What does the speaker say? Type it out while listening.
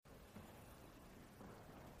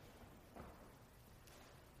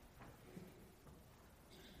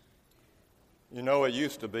You know, it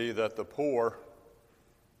used to be that the poor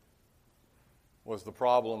was the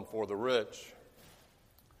problem for the rich,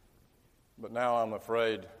 but now I'm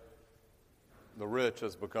afraid the rich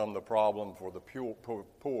has become the problem for the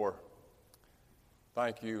poor.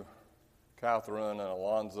 Thank you, Catherine and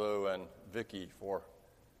Alonzo and Vicki, for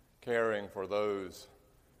caring for those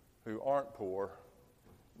who aren't poor,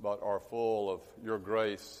 but are full of your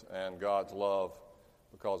grace and God's love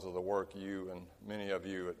because of the work you and many of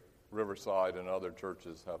you at Riverside and other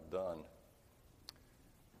churches have done.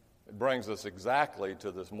 It brings us exactly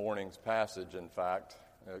to this morning's passage, in fact.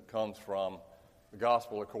 It comes from the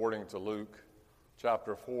Gospel according to Luke,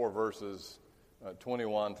 chapter 4, verses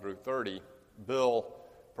 21 through 30. Bill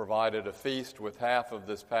provided a feast with half of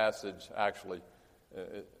this passage. Actually,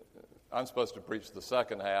 I'm supposed to preach the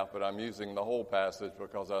second half, but I'm using the whole passage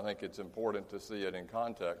because I think it's important to see it in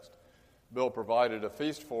context. Bill provided a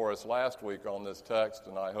feast for us last week on this text,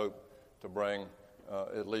 and I hope to bring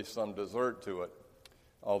at least some dessert to it,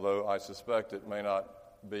 although I suspect it may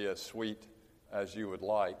not be as sweet as you would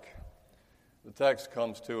like. The text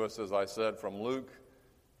comes to us, as I said, from Luke,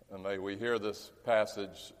 and may we hear this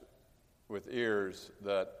passage with ears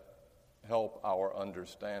that help our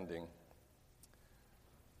understanding.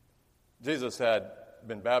 Jesus had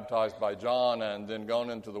been baptized by John and then gone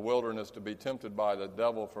into the wilderness to be tempted by the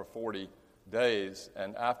devil for 40 days.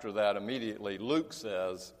 And after that, immediately, Luke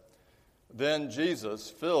says, "Then Jesus,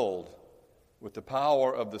 filled with the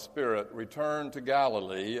power of the Spirit, returned to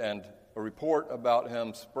Galilee, and a report about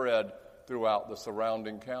him spread throughout the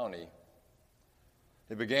surrounding county.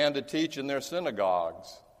 He began to teach in their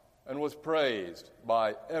synagogues and was praised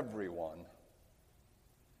by everyone.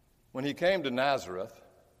 When he came to Nazareth,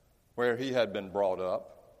 where he had been brought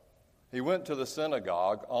up, he went to the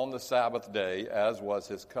synagogue on the Sabbath day, as was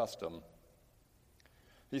his custom.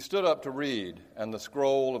 He stood up to read, and the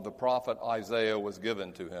scroll of the prophet Isaiah was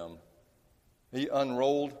given to him. He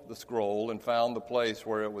unrolled the scroll and found the place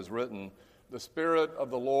where it was written, 'The Spirit of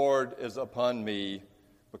the Lord is upon me,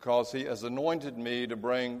 because he has anointed me to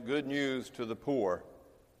bring good news to the poor.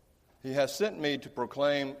 He has sent me to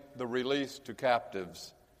proclaim the release to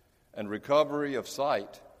captives and recovery of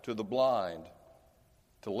sight to the blind,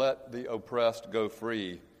 to let the oppressed go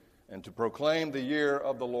free, and to proclaim the year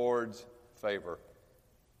of the Lord's favor.'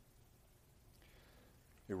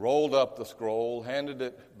 He rolled up the scroll, handed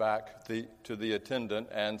it back to the attendant,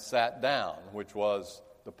 and sat down, which was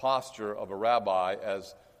the posture of a rabbi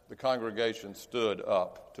as the congregation stood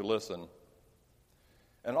up to listen.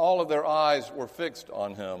 And all of their eyes were fixed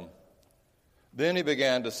on him. Then he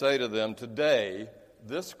began to say to them, 'Today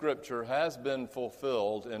this scripture has been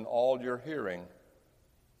fulfilled in all your hearing.'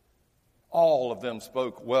 All of them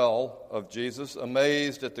spoke well of Jesus,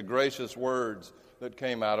 amazed at the gracious words that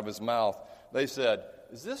came out of his mouth. They said,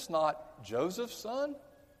 'Is this not Joseph's son?'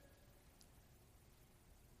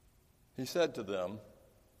 He said to them,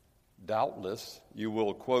 'Doubtless you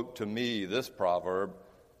will quote to me this proverb,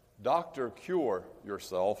 "Doctor, cure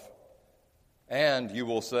yourself." And you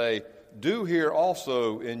will say, "Do here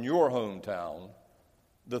also in your hometown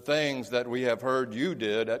the things that we have heard you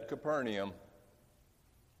did at Capernaum."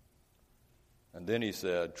 And then he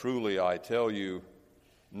said, "Truly I tell you,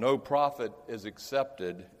 no prophet is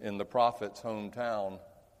accepted in the prophet's hometown.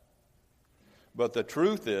 But the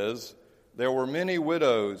truth is, there were many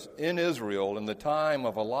widows in Israel in the time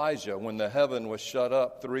of Elijah, when the heaven was shut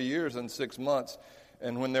up 3 years and 6 months,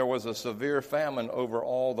 and when there was a severe famine over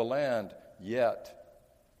all the land. Yet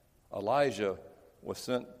Elijah was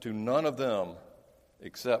sent to none of them,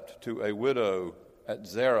 except to a widow at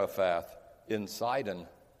Zarephath in Sidon.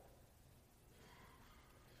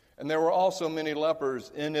 And there were also many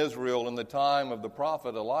lepers in Israel in the time of the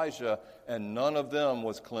prophet Elisha, and none of them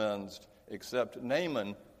was cleansed, except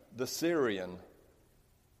Naaman the Syrian.'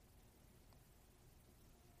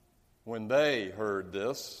 When they heard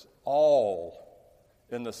this, all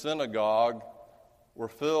in the synagogue were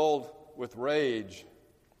filled with rage.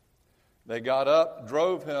 They got up,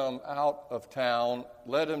 drove him out of town,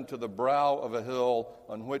 led him to the brow of a hill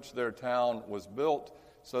on which their town was built,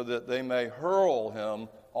 so that they may hurl him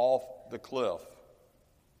off the cliff.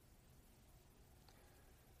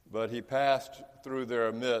 But he passed through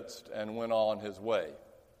their midst and went on his way."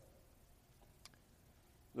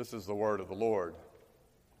 This is the word of the Lord.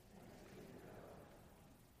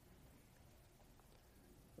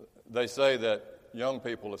 They say that young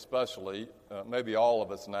people especially, maybe all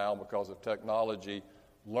of us now because of technology,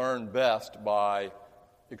 learn best by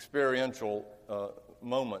experiential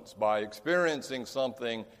moments, by experiencing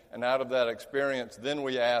something, and out of that experience, then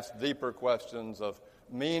we ask deeper questions of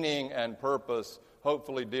meaning and purpose,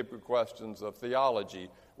 hopefully deeper questions of theology.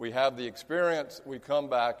 We have the experience, we come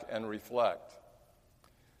back and reflect.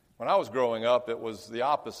 When I was growing up, it was the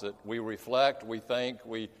opposite. We reflect, we think,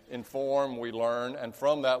 we inform, we learn, and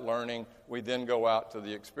from that learning, we then go out to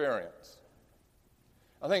the experience.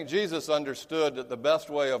 I think Jesus understood that the best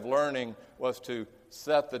way of learning was to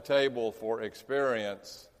set the table for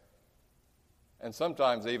experience, and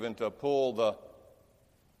sometimes even to pull the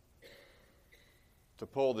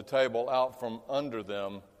table out from under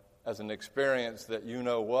them as an experience that, you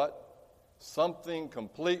know what? Something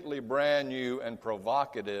completely brand new and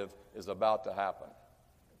provocative is about to happen,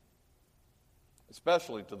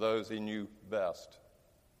 especially to those he knew best.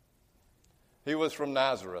 He was from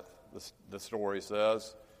Nazareth, the story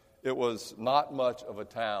says. It was not much of a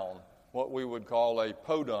town, what we would call a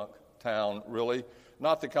podunk town, really.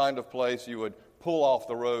 Not the kind of place you would pull off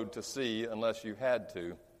the road to see unless you had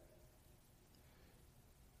to.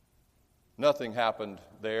 Nothing happened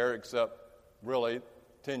there except really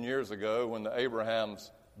 10 years ago when the Abrahams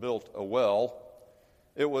built a well.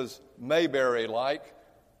 It was Mayberry-like,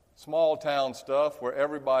 small town stuff where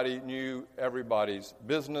everybody knew everybody's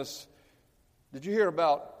business. Did you hear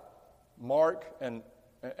about Mark and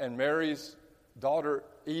Mary's daughter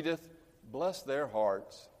Edith? Bless their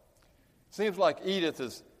hearts. Seems like Edith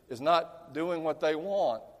is not doing what they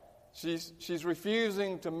want. She's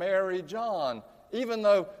refusing to marry John, even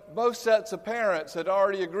though both sets of parents had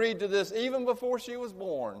already agreed to this even before she was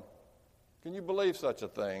born. Can you believe such a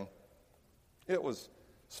thing? It was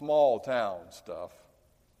small town stuff.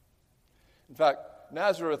 In fact,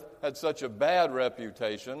 Nazareth had such a bad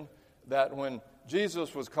reputation that when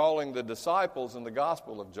Jesus was calling the disciples in the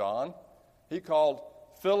Gospel of John, he called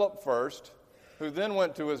Philip first, who then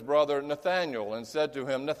went to his brother Nathanael and said to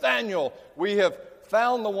him, "Nathanael, we have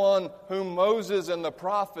found the one whom Moses and the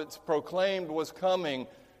prophets proclaimed was coming,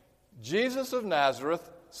 Jesus of Nazareth,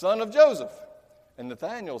 son of Joseph." And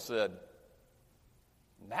Nathanael said,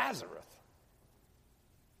 "Nazareth?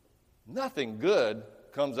 Nothing good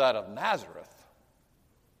comes out of Nazareth."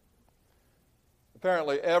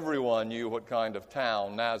 Apparently everyone knew what kind of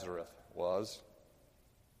town Nazareth was.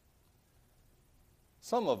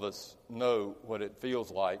 Some of us know what it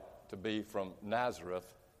feels like to be from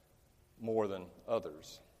Nazareth more than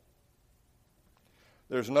others.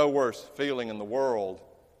 There's no worse feeling in the world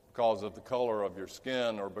because of the color of your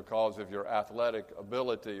skin or because of your athletic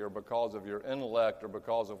ability or because of your intellect or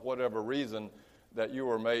because of whatever reason that you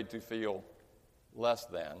were made to feel less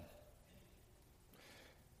than.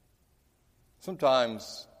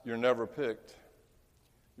 Sometimes you're never picked.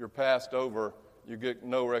 You're passed over. You get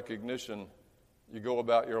no recognition. You go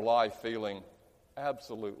about your life feeling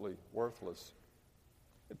absolutely worthless.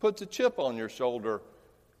 It puts a chip on your shoulder.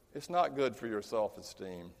 It's not good for your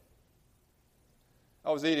self-esteem.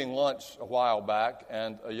 I was eating lunch a while back,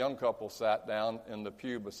 and a young couple sat down in the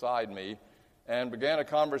pew beside me and began a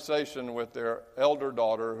conversation with their elder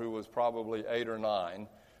daughter, who was probably 8 or 9.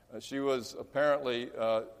 She was apparently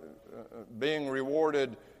being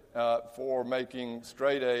rewarded for making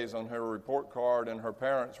straight A's on her report card, and her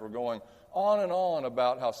parents were going on and on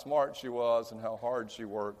about how smart she was and how hard she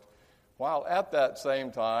worked, while at that same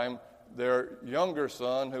time, their younger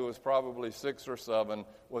son, who was probably 6 or 7,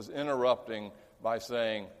 was interrupting by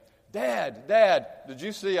saying, Dad, did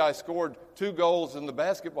you see I scored 2 goals in the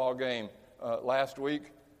basketball game last week?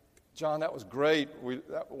 John, that was great,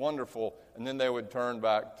 wonderful. And then they would turn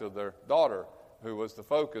back to their daughter, who was the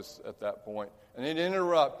focus at that point. And he'd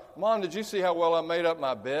interrupt, Mom, did you see how well I made up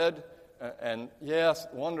my bed? And yes,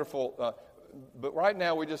 wonderful. But right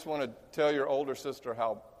now we just want to tell your older sister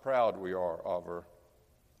how proud we are of her.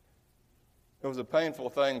 It was a painful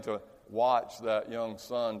thing to watch that young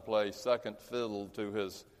son play second fiddle to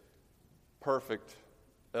his perfect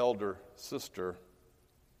elder sister.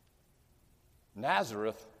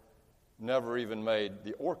 Nazareth never even made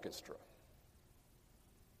the orchestra.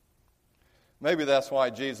 Maybe that's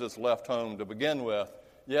why Jesus left home to begin with.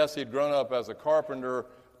 Yes, he'd grown up as a carpenter,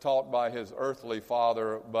 taught by his earthly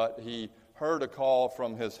father, but he heard a call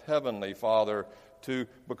from his heavenly Father to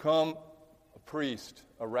become a priest,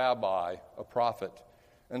 a rabbi, a prophet.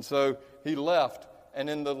 And so he left, and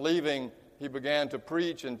in the leaving, he began to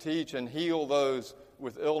preach and teach and heal those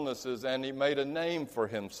with illnesses, and he made a name for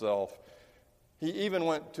himself. He even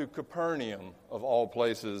went to Capernaum, of all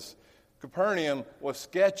places. Capernaum was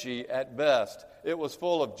sketchy at best. It was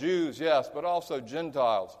full of Jews, yes, but also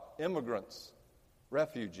Gentiles, immigrants,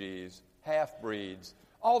 refugees, half-breeds,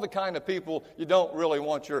 all the kind of people you don't really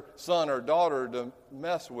want your son or daughter to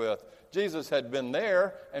mess with. Jesus had been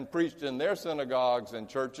there and preached in their synagogues and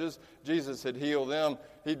churches. Jesus had healed them.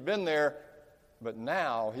 He'd been there, but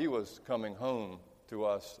now he was coming home to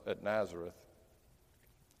us at Nazareth.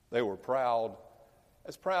 They were proud,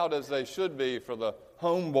 as proud as they should be for the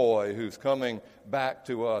homeboy who's coming back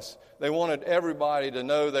to us. They wanted everybody to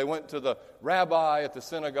know. They went to the rabbi at the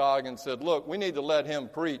synagogue and said, look, we need to let him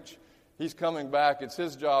preach. He's coming back. It's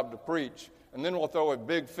his job to preach. And then we'll throw a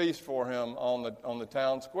big feast for him on the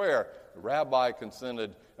town square. The rabbi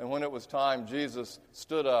consented. And when it was time, Jesus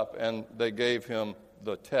stood up and they gave him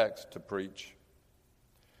the text to preach.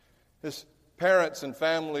 His parents and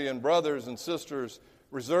family and brothers and sisters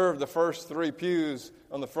reserved the first 3 pews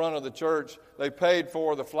on the front of the church. They paid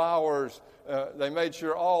for the flowers. They made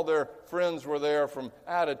sure all their friends were there from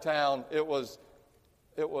out of town. It was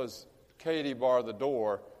Katie bar the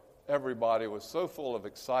door. Everybody was so full of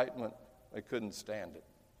excitement, they couldn't stand it.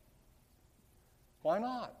 Why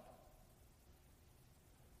not?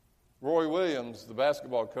 Roy Williams, the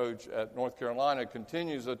basketball coach at North Carolina,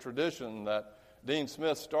 continues a tradition that Dean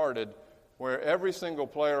Smith started where every single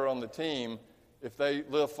player on the team, if they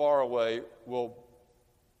live far away, will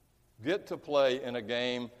get to play in a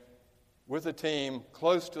game with a team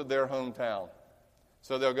close to their hometown.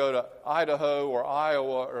 So they'll go to Idaho or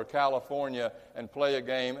Iowa or California and play a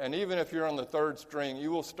game. And even if you're on the third string, you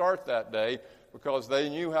will start that day because they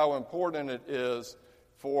knew how important it is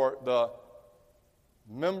for the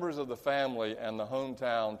members of the family and the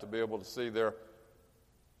hometown to be able to see their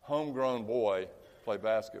homegrown boy play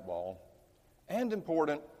basketball. And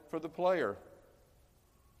important for the player.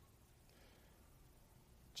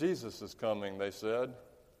 Jesus is coming, they said,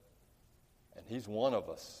 and he's one of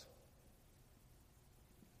us.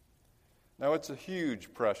 Now, it's a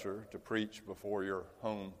huge pressure to preach before your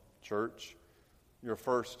home church, your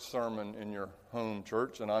first sermon in your home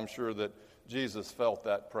church, and I'm sure that Jesus felt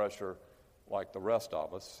that pressure like the rest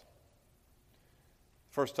of us.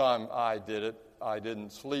 First time I did it, I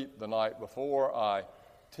didn't sleep the night before. I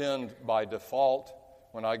tend by default,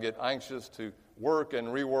 when I get anxious, to work and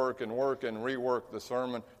rework and work and rework the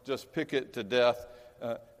sermon, just pick it to death,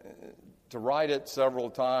 to write it several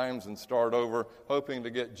times and start over, hoping to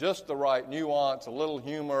get just the right nuance, a little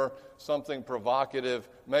humor, something provocative,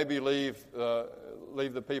 maybe leave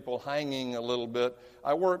the people hanging a little bit.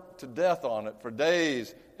 I worked to death on it for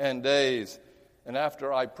days and days, and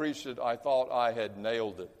after I preached it, I thought I had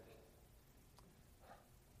nailed it.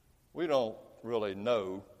 We don't really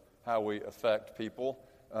know how we affect people.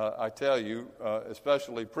 I tell you,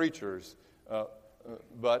 especially preachers.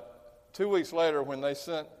 But 2 weeks later, when they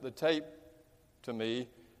sent the tape to me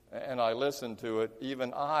and I listened to it,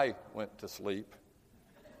 even I went to sleep.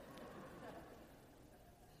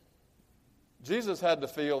 Jesus had to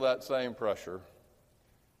feel that same pressure.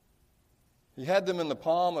 He had them in the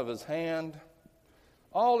palm of his hand.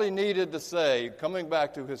 All he needed to say, coming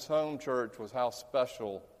back to his home church, was how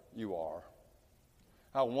special you are.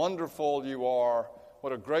 How wonderful you are.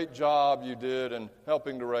 What a great job you did in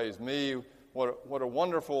helping to raise me. What a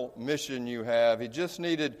wonderful mission you have. He just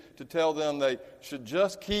needed to tell them they should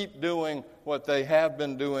just keep doing what they have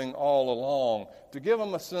been doing all along, to give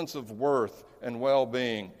them a sense of worth and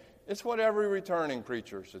well-being. It's what every returning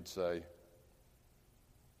preacher should say.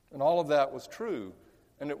 And all of that was true,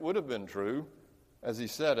 and it would have been true as he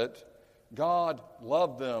said it. God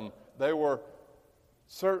loved them. They were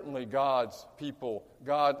certainly God's people.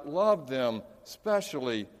 God loved them,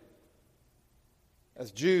 especially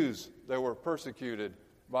as Jews. They were persecuted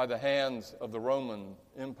by the hands of the Roman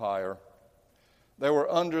Empire. They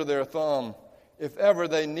were under their thumb. If ever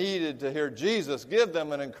they needed to hear Jesus give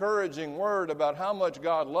them an encouraging word about how much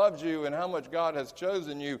God loves you and how much God has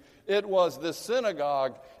chosen you, it was this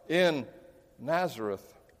synagogue in Nazareth.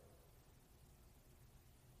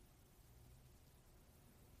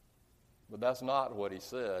 But that's not what he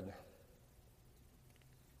said.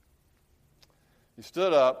 He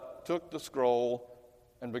stood up, took the scroll,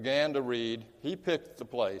 and began to read. He picked the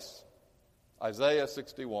place. Isaiah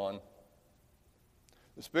 61.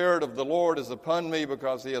 The Spirit of the Lord is upon me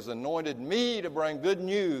because he has anointed me to bring good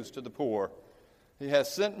news to the poor. He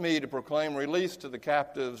has sent me to proclaim release to the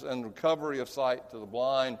captives and recovery of sight to the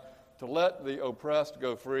blind, to let the oppressed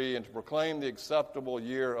go free, and to proclaim the acceptable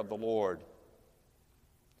year of the Lord.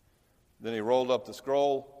 Then he rolled up the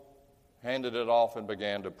scroll, handed it off, and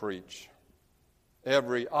began to preach.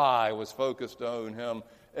 Every eye was focused on him,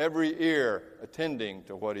 every ear attending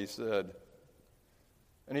to what he said.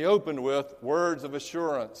 And he opened with words of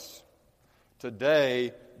assurance.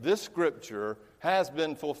 Today, this scripture has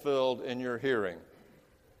been fulfilled in your hearing.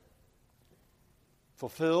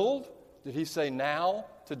 Fulfilled? Did he say now,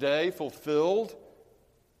 today, fulfilled?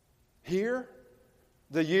 Here?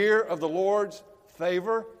 The year of the Lord's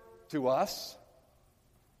favor to us?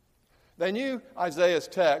 They knew Isaiah's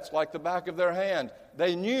text like the back of their hand.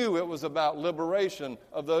 They knew it was about liberation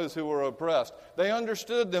of those who were oppressed. They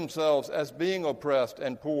understood themselves as being oppressed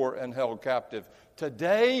and poor and held captive.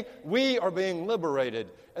 Today, we are being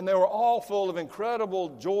liberated. And they were all full of incredible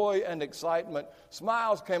joy and excitement.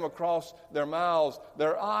 Smiles came across their mouths.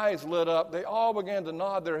 Their eyes lit up. They all began to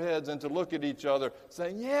nod their heads and to look at each other,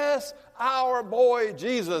 saying, yes, our boy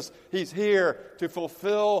Jesus, he's here to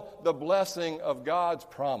fulfill the blessing of God's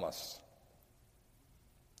promise.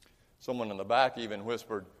 Someone in the back even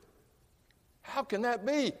whispered, how can that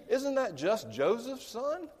be? Isn't that just Joseph's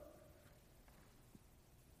son?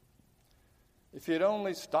 If he'd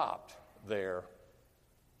only stopped there.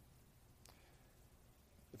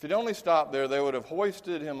 If he'd only stopped there, they would have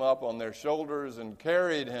hoisted him up on their shoulders and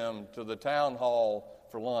carried him to the town hall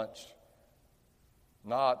for lunch,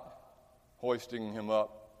 not hoisting him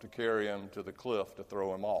up to carry him to the cliff to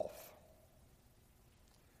throw him off.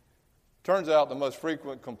 Turns out the most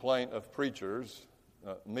frequent complaint of preachers,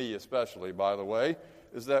 me especially, by the way,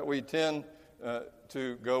 is that we tend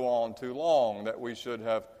to go on too long, that we should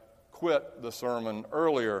have quit the sermon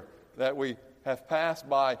earlier, that we have passed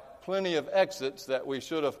by plenty of exits that we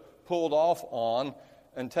should have pulled off on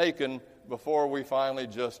and taken before we finally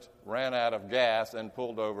just ran out of gas and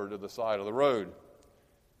pulled over to the side of the road.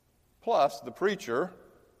 Plus, the preacher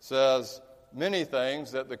says many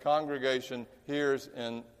things that the congregation hears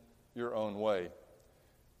in your own way.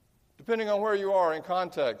 Depending on where you are in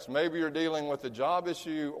context, maybe you're dealing with a job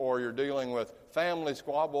issue or you're dealing with family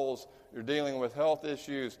squabbles, you're dealing with health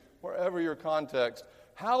issues, wherever your context,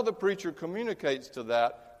 how the preacher communicates to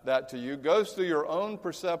that to you goes through your own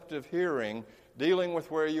perceptive hearing, dealing with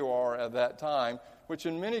where you are at that time, which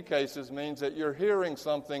in many cases means that you're hearing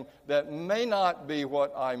something that may not be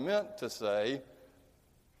what I meant to say,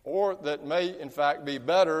 or that may in fact be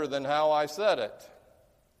better than how I said it.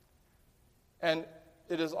 And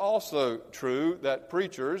it is also true that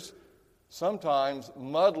preachers sometimes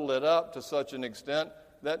muddle it up to such an extent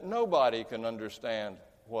that nobody can understand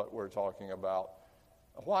what we're talking about.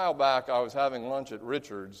 A while back, I was having lunch at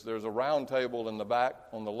Richard's. There's a round table in the back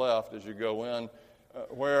on the left as you go in,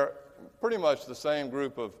 where pretty much the same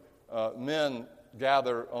group of men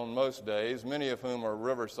gather on most days, many of whom are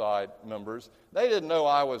Riverside members. They didn't know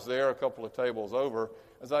I was there a couple of tables over.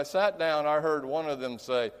 As I sat down, I heard one of them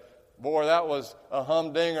say, boy, that was a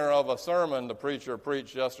humdinger of a sermon the preacher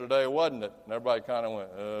preached yesterday, wasn't it? And everybody kind of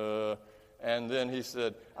went, And then he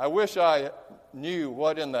said, I wish I knew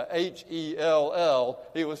what in the H-E-L-L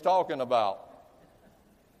he was talking about.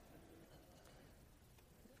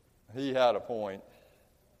 He had a point.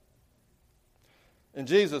 In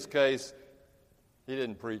Jesus' case, he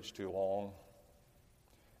didn't preach too long.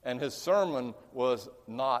 And his sermon was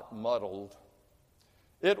not muddled.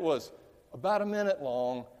 It was about a minute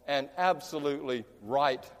long and absolutely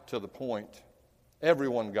right to the point.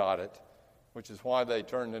 Everyone got it, which is why they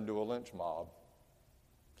turned into a lynch mob.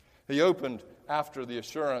 He opened after the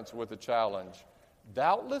assurance with a challenge.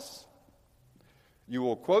 Doubtless, you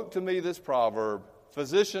will quote to me this proverb,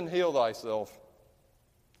 physician, heal thyself.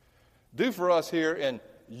 Do for us here in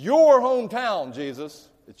your hometown, Jesus.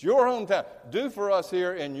 It's your hometown. Do for us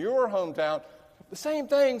here in your hometown the same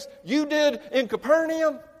things you did in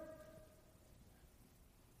Capernaum.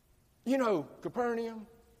 You know Capernaum.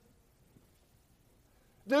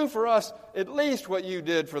 Do for us at least what you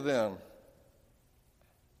did for them.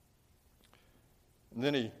 And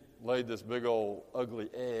then he laid this big old ugly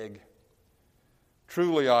egg.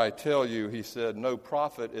 Truly I tell you, he said, no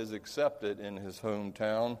prophet is accepted in his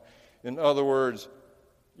hometown. In other words,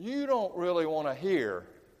 you don't really want to hear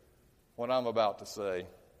what I'm about to say.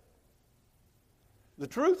 The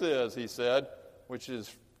truth is, he said, which is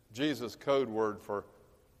Jesus' code word for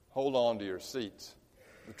hold on to your seats.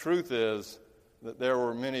 The truth is that there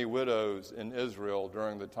were many widows in Israel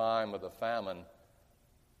during the time of the famine.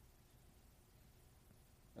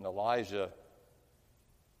 And Elijah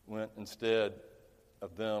went instead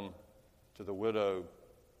of them to the widow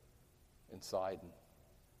in Sidon.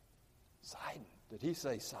 Sidon. Did he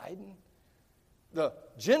say Sidon? The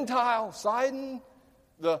Gentile Sidon?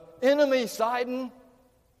 The enemy Sidon?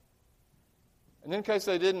 And in case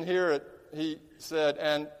they didn't hear it, he said,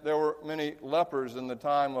 and there were many lepers in the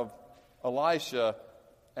time of Elisha,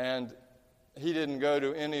 and he didn't go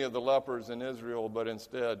to any of the lepers in Israel, but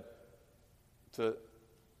instead to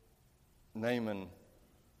Naaman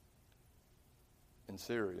in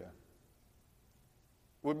Syria.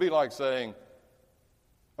 It would be like saying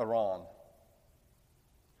Iran.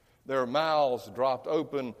 Their mouths dropped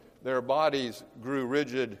open, their bodies grew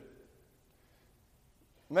rigid.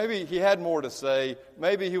 Maybe he had more to say.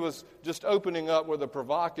 Maybe he was just opening up with a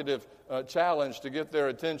provocative challenge to get their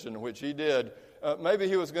attention, which he did. Maybe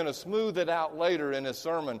he was going to smooth it out later in his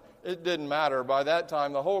sermon. It didn't matter. By that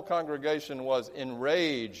time, the whole congregation was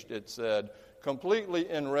enraged, it said, completely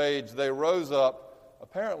enraged. They rose up,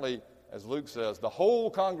 apparently, as Luke says, the whole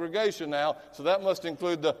congregation now, so that must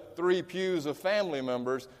include the 3 pews of family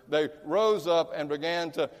members. They rose up and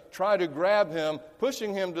began to try to grab him,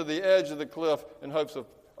 pushing him to the edge of the cliff in hopes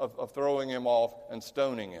of throwing him off and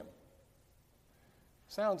stoning him.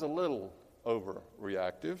 Sounds a little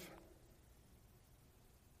overreactive.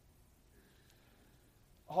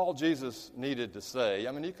 All Jesus needed to say,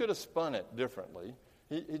 he could have spun it differently.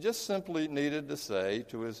 He just simply needed to say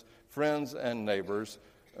to his friends and neighbors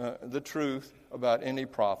the truth about any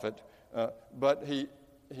prophet, but he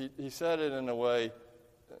said it in a way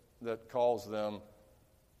that caused them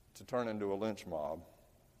to turn into a lynch mob.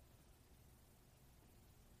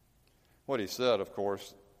 What he said, of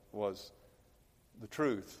course, was the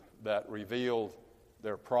truth that revealed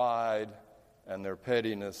their pride and their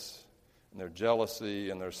pettiness and their jealousy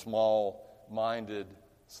and their small-minded,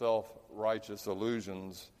 self-righteous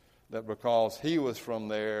illusions, that because he was from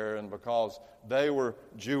there and because they were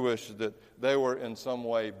Jewish, that they were in some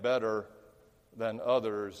way better than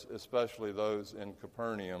others, especially those in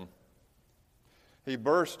Capernaum. He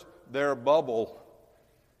burst their bubble.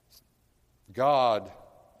 God,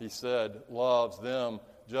 he said, loves them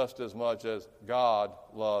just as much as God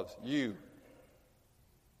loves you.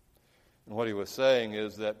 And what he was saying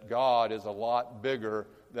is that God is a lot bigger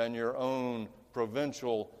than your own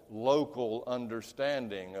provincial, local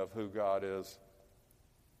understanding of who God is.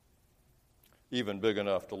 Even big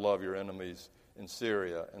enough to love your enemies in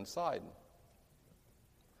Syria and Sidon.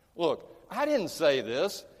 Look, I didn't say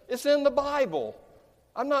this. It's in the Bible.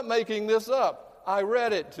 I'm not making this up. I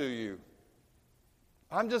read it to you.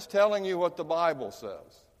 I'm just telling you what the Bible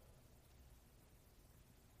says.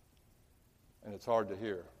 And it's hard to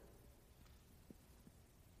hear.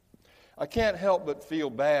 I can't help but feel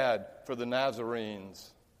bad for the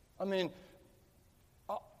Nazarenes.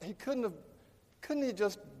 He couldn't he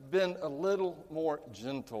just been a little more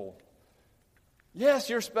gentle? Yes,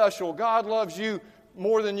 you're special. God loves you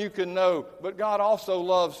more than you can know, but God also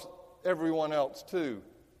loves everyone else too.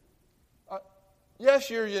 Yes,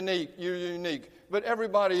 you're unique, but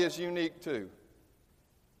everybody is unique too.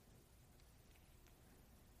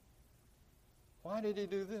 Why did he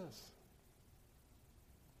do this?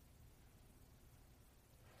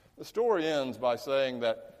 The story ends by saying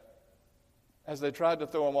that as they tried to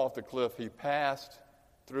throw him off the cliff, he passed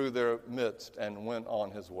through their midst and went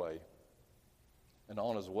on his way. And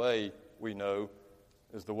on his way, we know,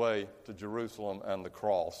 is the way to Jerusalem and the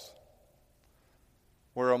cross,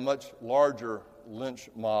 where a much larger lynch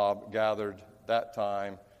mob gathered that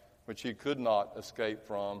time, which he could not escape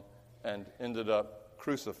from, and ended up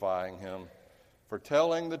crucifying him for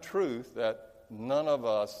telling the truth that none of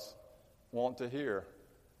us want to hear.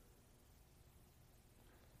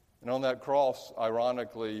 And on that cross,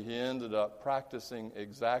 ironically, he ended up practicing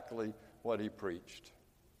exactly what he preached.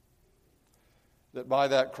 That by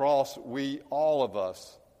that cross, all of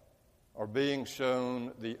us, are being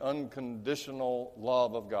shown the unconditional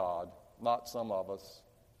love of God. Not some of us,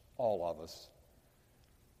 all of us.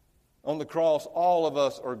 On the cross, all of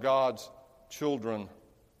us are God's children.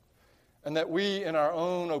 And that we, in our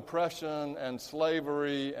own oppression and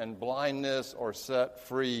slavery and blindness, are set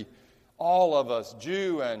free. All of us,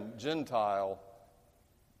 Jew and Gentile,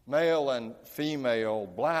 male and female,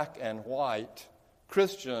 black and white,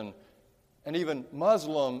 Christian and even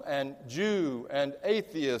Muslim and Jew and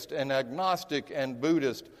atheist and agnostic and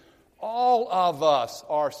Buddhist, all of us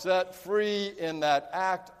are set free in that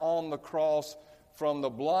act on the cross from the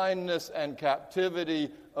blindness and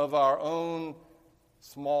captivity of our own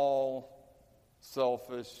small,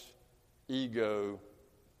 selfish ego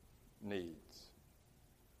needs.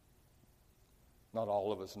 Not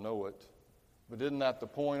all of us know it, but isn't that the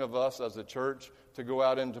point of us as a church, to go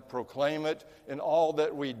out and to proclaim it in all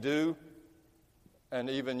that we do and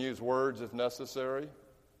even use words if necessary?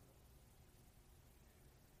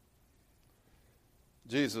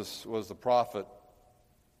 Jesus was the prophet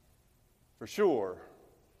for sure.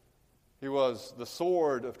 He was the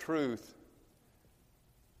sword of truth.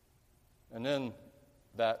 And in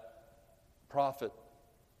that prophet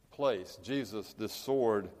place, Jesus, this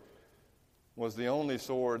sword, was the only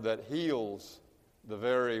sword that heals the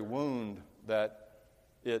very wound that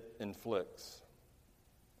it inflicts.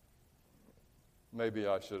 Maybe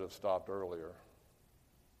I should have stopped earlier.